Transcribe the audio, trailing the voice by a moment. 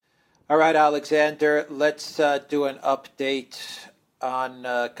All right, Alexander, let's do an update on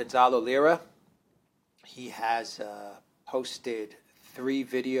Gonzalo Lira. He has posted 3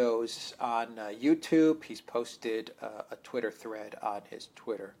 videos on YouTube. He's posted a Twitter thread on his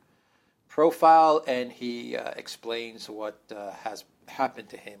Twitter profile, and he explains what has happened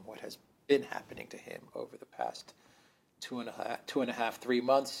to him, what has been happening to him over the past two and a half, 3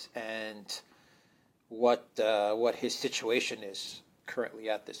 months, and what his situation is currently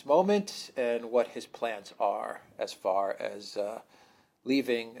at this moment, and what his plans are as far as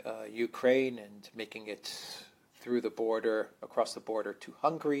leaving Ukraine and making it through the border, across the border to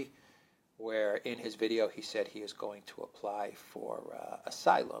Hungary, where in his video he said he is going to apply for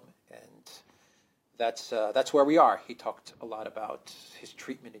asylum, and that's where we are. He talked a lot about his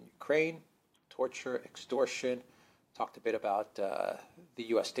treatment in Ukraine, torture, extortion, talked a bit about the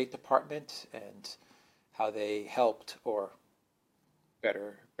U.S. State Department and how they helped, or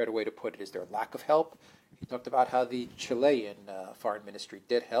better way to put it is their lack of help. He talked about how the Chilean foreign ministry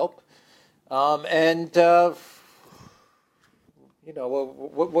did help, and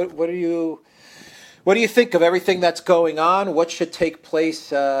what do you think of everything that's going on? What should take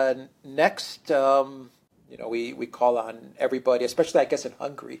place next? We call on everybody, especially I guess in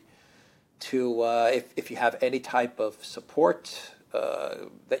Hungary, to if you have any type of support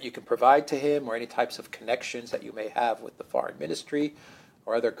that you can provide to him, or any types of connections that you may have with the foreign ministry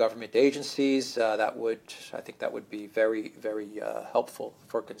or other government agencies, I think that would be very, very helpful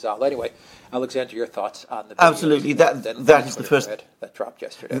for Gonzalo. Anyway, Alexander, your thoughts on the videos? Absolutely, that is the first that dropped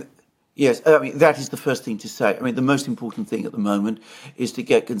yesterday. Yes, I mean that is the first thing to say. I mean the most important thing at the moment is to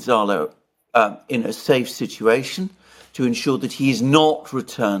get Gonzalo in a safe situation, to ensure that he is not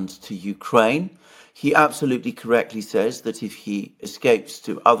returned to Ukraine. He absolutely correctly says that if he escapes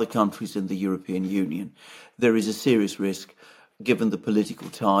to other countries in the European Union, there is a serious risk, given the political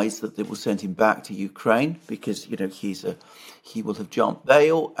ties, that they will send him back to Ukraine, because he will have jumped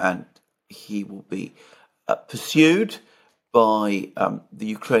bail and he will be pursued by the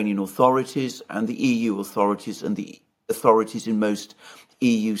Ukrainian authorities and the EU authorities, and the authorities in most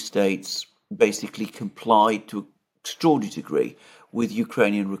EU states basically complied to an extraordinary degree with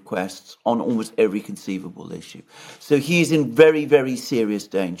Ukrainian requests on almost every conceivable issue. So he is in very, very serious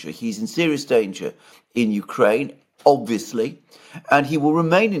danger. He's in serious danger in Ukraine, obviously, and he will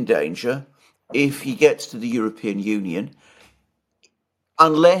remain in danger if he gets to the European Union,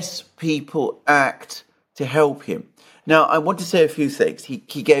 unless people act to help him. Now, I want to say a few things. He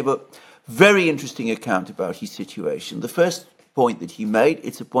gave a very interesting account about his situation. The first point that he made,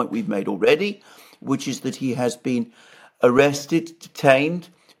 it's a point we've made already, which is that he has been arrested, detained,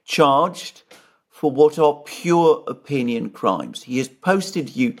 charged for what are pure opinion crimes. He has posted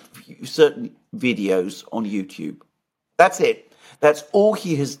certain videos on YouTube. That's it. That's all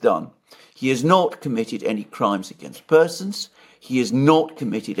he has done. He has not committed any crimes against persons. He has not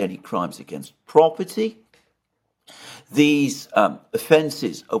committed any crimes against property. These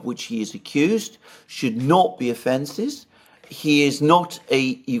offences of which he is accused should not be offences. He is not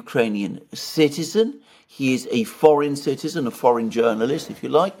a Ukrainian citizen. He is a foreign citizen, a foreign journalist, if you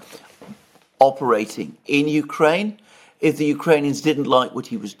like, operating in Ukraine. If the Ukrainians didn't like what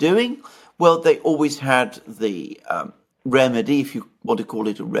he was doing, well, they always had the remedy, if you want to call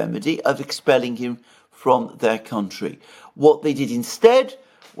it a remedy, of expelling him from their country. What they did instead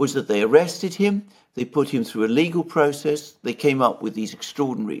was that they arrested him, they put him through a legal process, they came up with these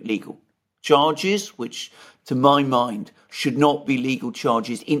extraordinary legal charges, which, to my mind, should not be legal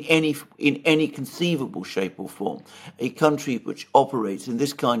charges in any conceivable shape or form. A country which operates in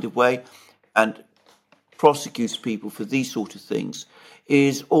this kind of way and prosecutes people for these sort of things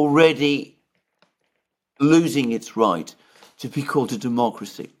is already losing its right to be called a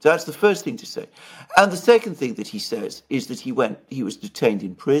democracy. That's the first thing to say. And the second thing that he says is that he was detained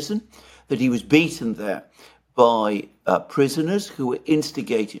in prison, that he was beaten there by prisoners who were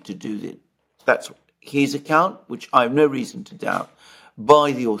instigated to do this. That's his account, which I have no reason to doubt,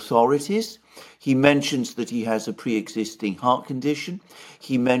 by the authorities. He mentions that he has a pre-existing heart condition.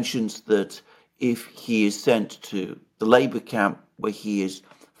 He mentions that if he is sent to the labour camp, where he is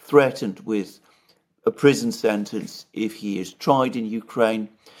threatened with a prison sentence if he is tried in Ukraine,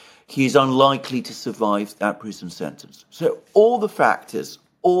 he is unlikely to survive that prison sentence. So all the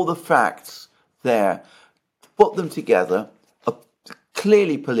facts there, put them together, a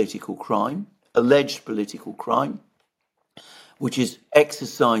clearly political crime, alleged political crime, which is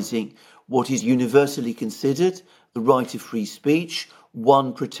exercising what is universally considered the right of free speech,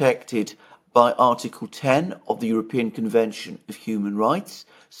 one protected by Article 10 of the European Convention of Human Rights.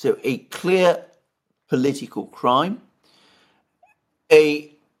 So a clear political crime,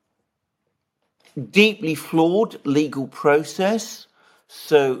 a deeply flawed legal process,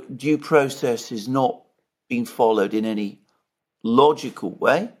 so due process is not being followed in any logical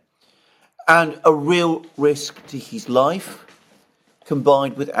way, and a real risk to his life,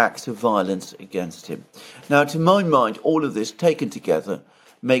 combined with acts of violence against him. Now, to my mind, all of this taken together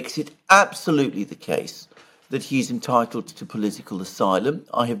makes it absolutely the case that he is entitled to political asylum.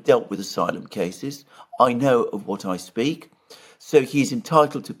 I have dealt with asylum cases. I know of what I speak. So he is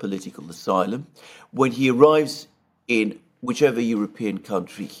entitled to political asylum. When he arrives in whichever European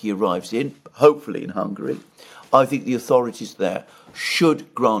country he arrives in, hopefully in Hungary, I think the authorities there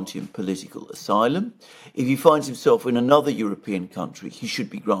should grant him political asylum. If he finds himself in another European country, he should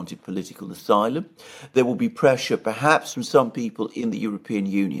be granted political asylum. There will be pressure, perhaps from some people in the European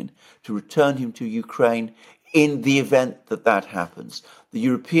Union, to return him to Ukraine in the event that that happens. The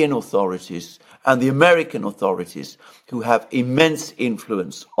European authorities and the American authorities, who have immense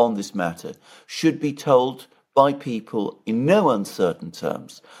influence on this matter, should be told by people in no uncertain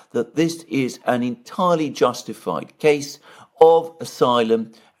terms that this is an entirely justified case of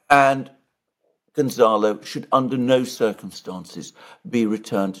asylum, and Gonzalo should under no circumstances be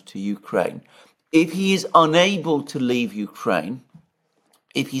returned to Ukraine. If he is unable to leave Ukraine,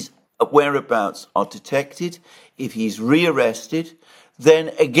 if his whereabouts are detected, if he's rearrested,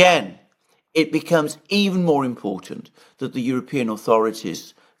 then again, it becomes even more important that the European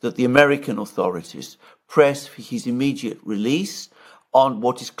authorities, that the American authorities press for his immediate release on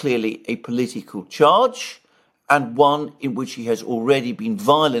what is clearly a political charge, and one in which he has already been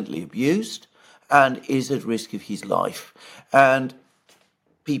violently abused and is at risk of his life. And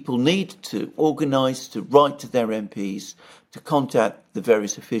people need to organise, to write to their MPs, to contact the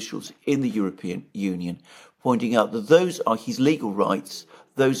various officials in the European Union, pointing out that those are his legal rights,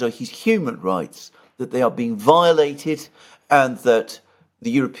 those are his human rights, that they are being violated, and that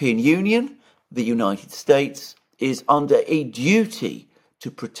the European Union, the United States, is under a duty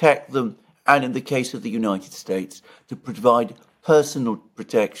to protect them, and in the case of the United States, to provide personal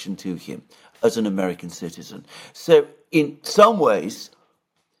protection to him as an American citizen. So in some ways,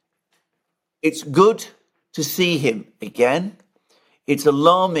 it's good to see him again. It's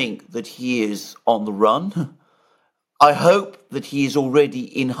alarming that he is on the run. I hope that he is already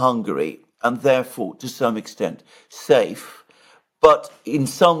in Hungary and therefore, to some extent, safe. But in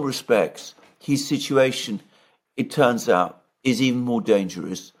some respects, his situation, it turns out, is even more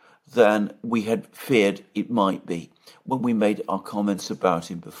dangerous than we had feared it might be when we made our comments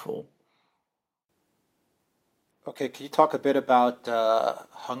about him before. Okay, can you talk a bit about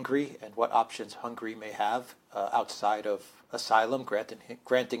Hungary and what options Hungary may have outside of asylum,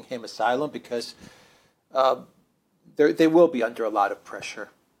 granting him asylum? Because they will be under a lot of pressure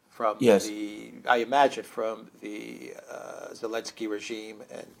from Yes. I imagine, from the Zelensky regime,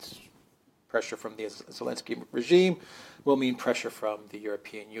 and pressure from the Zelensky regime will mean pressure from the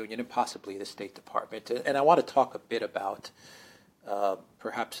European Union and possibly the State Department. And I want to talk a bit about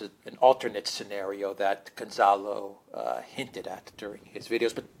perhaps an alternate scenario that Gonzalo hinted at during his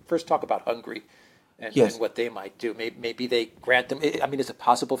videos. But first, talk about Hungary and what they might do. Maybe they grant them. I mean, is it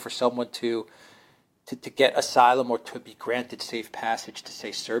possible for someone to get asylum or to be granted safe passage to,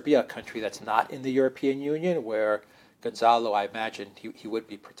 say, Serbia, a country that's not in the European Union, where Gonzalo, I imagine, he would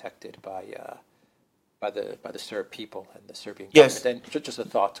be protected by the Serb people and the Serbian government? And just a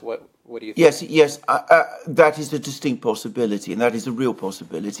thought. What do you think? Yes. That is a distinct possibility, and that is a real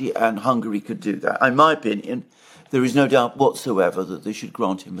possibility, and Hungary could do that. In my opinion, there is no doubt whatsoever that they should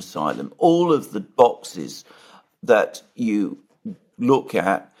grant him asylum. All of the boxes that you look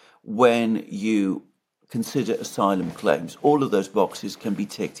at when you consider asylum claims, all of those boxes can be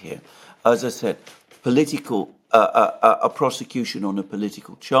ticked here. As I said, a prosecution on a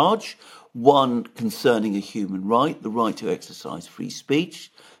political charge, one concerning a human right, the right to exercise free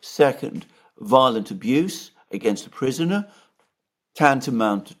speech. Second, violent abuse against a prisoner,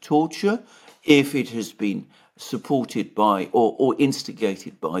 tantamount to torture, if it has been supported by or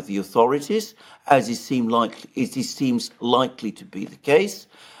instigated by the authorities, as it seems likely to be the case.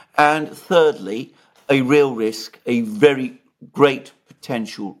 And thirdly, a real risk, a very great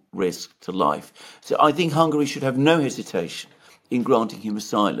potential risk to life. So I think Hungary should have no hesitation in granting him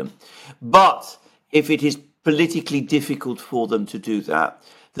asylum. But if it is politically difficult for them to do that,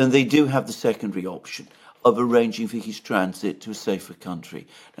 then they do have the secondary option of arranging for his transit to a safer country.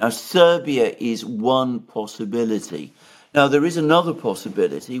 Now, Serbia is one possibility. Now, there is another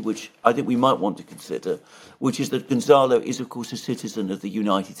possibility, which I think we might want to consider, which is that Gonzalo is, of course, a citizen of the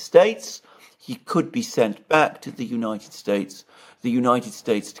United States. He could be sent back to the United States. The United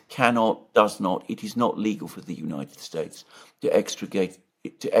States does not, it is not legal for the United States to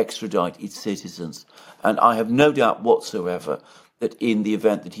to extradite its citizens. And I have no doubt whatsoever that in the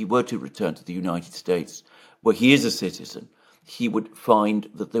event that he were to return to the United States, where he is a citizen, he would find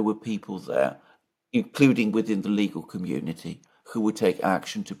that there were people there, including within the legal community, who would take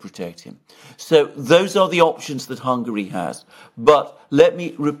action to protect him. So those are the options that Hungary has. But let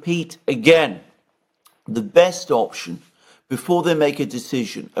me repeat again, the best option before they make a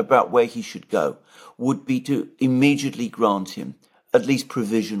decision about where he should go would be to immediately grant him at least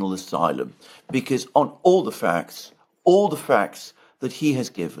provisional asylum, because on all the facts that he has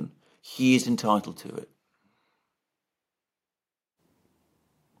given, he is entitled to it.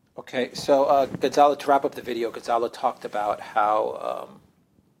 Okay, so Gonzalo, to wrap up the video, Gonzalo talked about how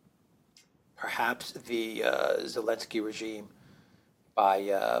perhaps the Zelensky regime,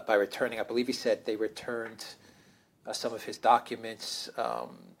 by returning, I believe he said they returned some of his documents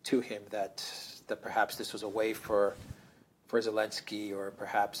to him, that perhaps this was a way for Zelensky, or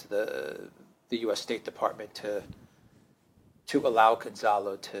perhaps the U.S. State Department to allow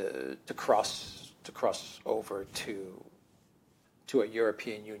Gonzalo to cross over to a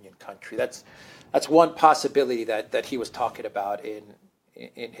European Union country. That's one possibility that he was talking about in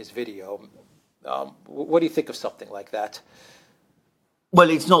his video. What do you think of something like that? Well,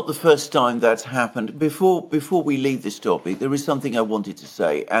 it's not the first time that's happened. Before we leave this topic, there is something I wanted to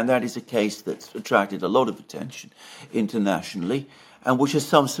say, and that is a case that's attracted a lot of attention internationally, and which has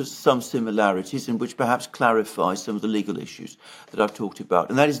some similarities, and which perhaps clarifies some of the legal issues that I've talked about,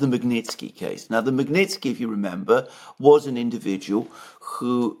 and that is the Magnitsky case. Now, the Magnitsky, if you remember, was an individual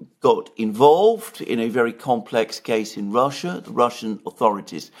who got involved in a very complex case in Russia. The Russian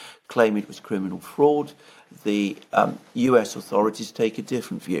authorities claim it was criminal fraud. The US authorities take a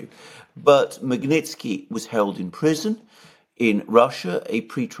different view. But Magnitsky was held in prison in Russia, a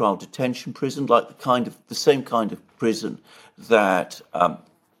pretrial detention prison, like the same kind of prison that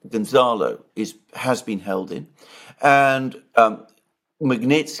Gonzalo has been held in. And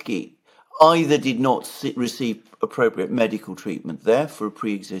Magnitsky either did not receive appropriate medical treatment there for a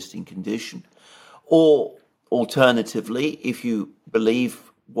pre-existing condition, or alternatively, if you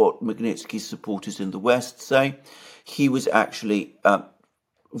believe what Magnitsky's supporters in the West say, he was actually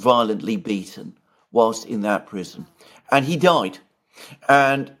violently beaten whilst in that prison. And he died.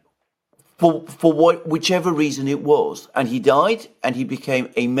 And for whichever reason it was, and he died, and he became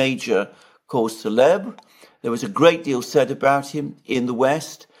a major cause célèbre. There was a great deal said about him in the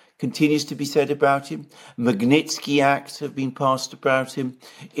West, continues to be said about him. Magnitsky Acts have been passed about him.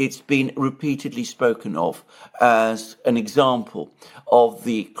 It's been repeatedly spoken of as an example of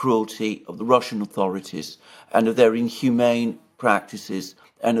the cruelty of the Russian authorities and of their inhumane practices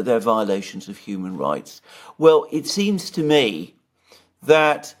and of their violations of human rights. Well, it seems to me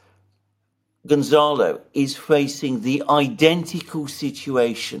that Gonzalo is facing the identical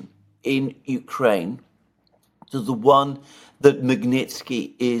situation in Ukraine to the one that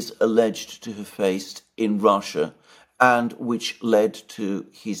Magnitsky is alleged to have faced in Russia, and which allegedly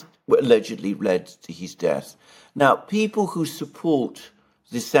led to his death. Now, people who support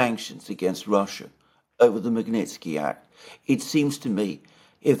the sanctions against Russia over the Magnitsky Act, it seems to me,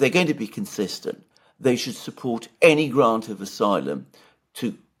 if they're going to be consistent, they should support any grant of asylum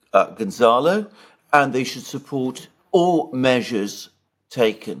to Gonzalo, and they should support all measures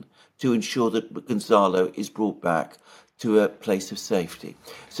taken to ensure that Gonzalo is brought back to a place of safety.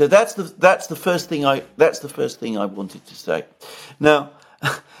 So that's the first thing I wanted to say. Now,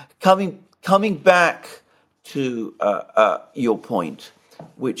 coming back to your point,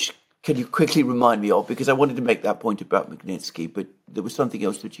 which can you quickly remind me of, because I wanted to make that point about Magnitsky, but there was something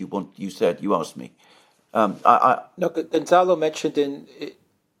else that you asked me. No, Gonzalo mentioned in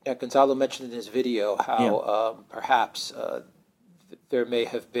his video how perhaps there may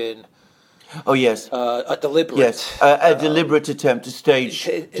have been. Oh yes, a deliberate. Yes, a deliberate attempt to stage,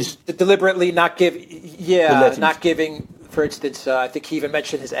 deliberately not giving. For instance, I think he even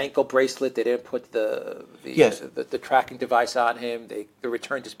mentioned his ankle bracelet. They didn't put the tracking device on him. They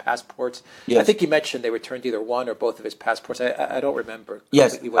returned his passports. Yes. I think he mentioned they returned either one or both of his passports. I don't remember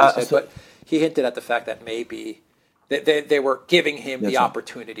completely what he said, but he hinted at the fact that maybe they were giving him the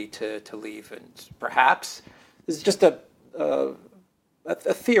opportunity to leave, and perhaps this is just a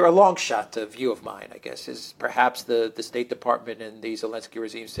long shot view of mine, I guess, is perhaps the State Department and the Zelensky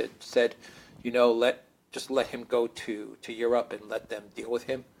regime said, let him go to Europe and let them deal with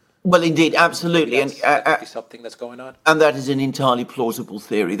him. Well, indeed, absolutely, that could be something that's going on. And that is an entirely plausible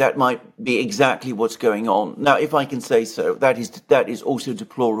theory. That might be exactly what's going on. Now, if I can say so, that is also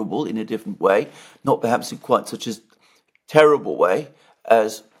deplorable in a different way, not perhaps in quite such a terrible way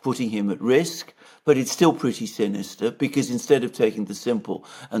as putting him at risk. But but it's still pretty sinister because instead of taking the simple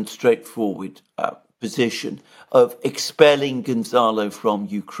and straightforward position of expelling Gonzalo from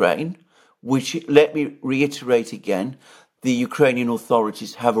Ukraine, which, let me reiterate again, the Ukrainian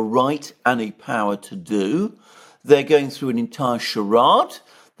authorities have a right and a power to do. They're going through an entire charade.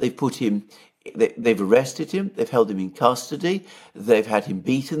 They've arrested him, they've held him in custody, they've had him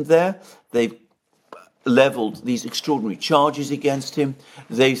beaten there, they've levelled these extraordinary charges against him,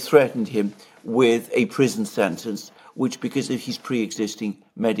 they've threatened him with a prison sentence, which, because of his pre-existing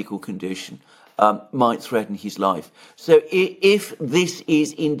medical condition, might threaten his life. So if this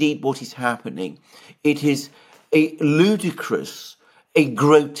is indeed what is happening, it is a ludicrous, a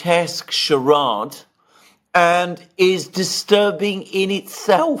grotesque charade, and is disturbing in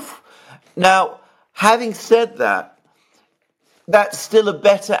itself. Now, having said that, that's still a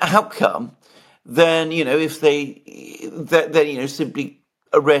better outcome than, if than simply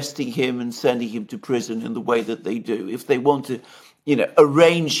arresting him and sending him to prison in the way that they do. If they want to,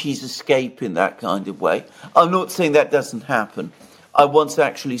 arrange his escape in that kind of way. I'm not saying that doesn't happen. I once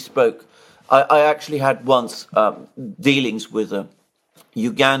actually I actually had once dealings with a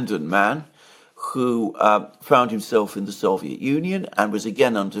Ugandan man who found himself in the Soviet Union and was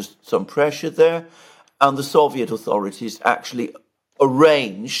again under some pressure there. And the Soviet authorities actually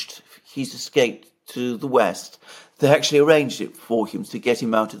arranged his escape to the West. They actually arranged it for him to get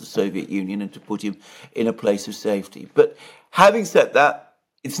him out of the Soviet Union and to put him in a place of safety. But having said that,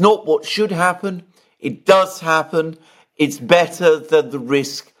 it's not what should happen. It does happen. It's better than the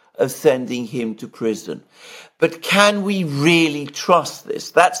risk of sending him to prison. But can we really trust this?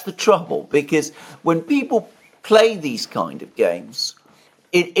 That's the trouble, because when people play these kind of games,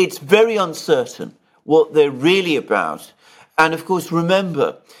 it's very uncertain what they're really about. And of course,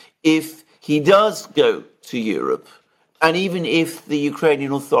 remember, if he does go to Europe, and even if the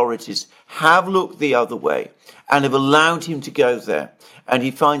Ukrainian authorities have looked the other way and have allowed him to go there, and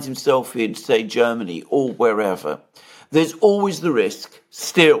he finds himself in, say, Germany or wherever, there's always the risk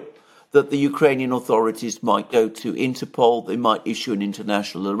still that the Ukrainian authorities might go to Interpol, they might issue an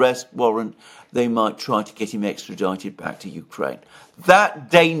international arrest warrant, they might try to get him extradited back to Ukraine.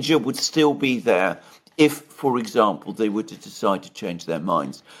 That danger would still be there if, for example, they were to decide to change their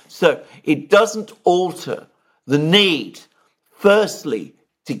minds. So it doesn't alter the need, firstly,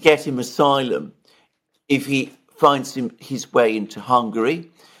 to get him asylum if he finds his way into Hungary,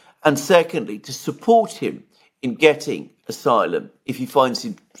 and secondly, to support him in getting asylum if he finds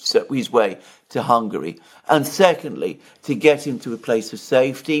his way to Hungary, and secondly, to get him to a place of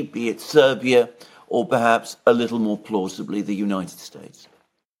safety, be it Serbia or perhaps a little more plausibly the United States.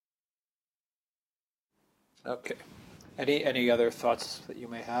 Okay. Any other thoughts that you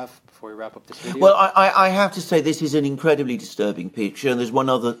may have before we wrap up this video? Well, I have to say this is an incredibly disturbing picture, and there's one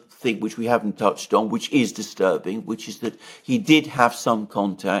other thing which we haven't touched on, which is disturbing, which is that he did have some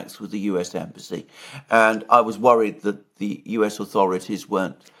contacts with the US Embassy, and I was worried that the US authorities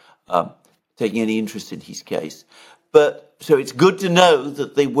weren't taking any interest in his case. But so it's good to know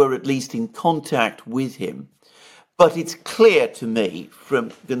that they were at least in contact with him. But it's clear to me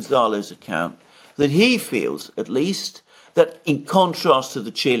from Gonzalo's account that he feels, at least, that in contrast to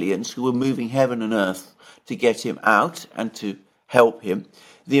the Chileans who were moving heaven and earth to get him out and to help him,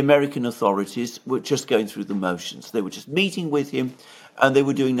 the American authorities were just going through the motions. They were just meeting with him and they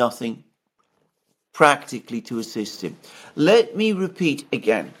were doing nothing practically to assist him. Let me repeat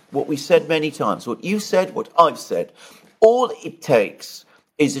again what we said many times, what you said, what I've said. All it takes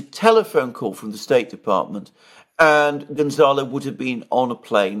is a telephone call from the State Department and Gonzalo would have been on a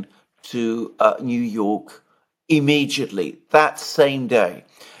plane to New York immediately, that same day.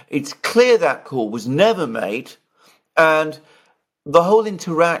 It's clear that call was never made, and the whole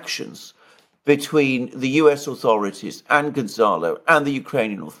interactions between the US authorities and Gonzalo and the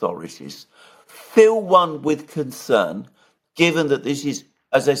Ukrainian authorities fill one with concern, given that this is,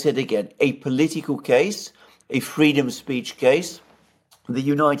 as I said again, a political case, a freedom of speech case. The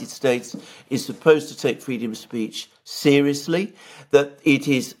United States is supposed to take freedom of speech seriously, that it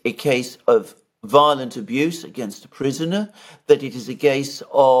is a case of violent abuse against a prisoner, that it is a case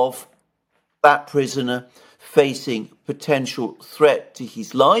of that prisoner facing potential threat to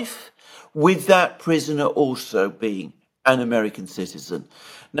his life, with that prisoner also being an American citizen.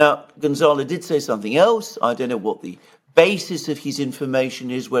 Now, Gonzalo did say something else. I don't know what the basis of his information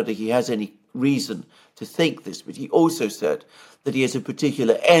is, whether he has any reason to think this, but he also said that he has a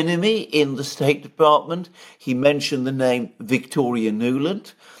particular enemy in the State Department. He mentioned the name Victoria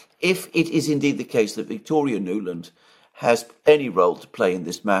Nuland. If it is indeed the case that Victoria Nuland has any role to play in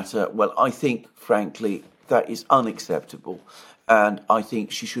this matter, well, I think, frankly, that is unacceptable. And I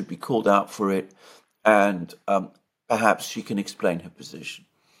think she should be called out for it. and perhaps she can explain her position.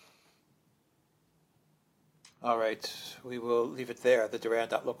 All right, we will leave it there.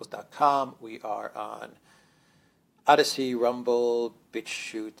 TheDuran.locals.com. We are on Odyssey, Rumble,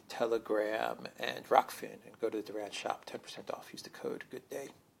 BitChute, Telegram, and Rockfin. And go to the Duran shop, 10% off. Use the code. Good day.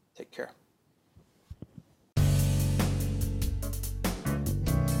 Take care.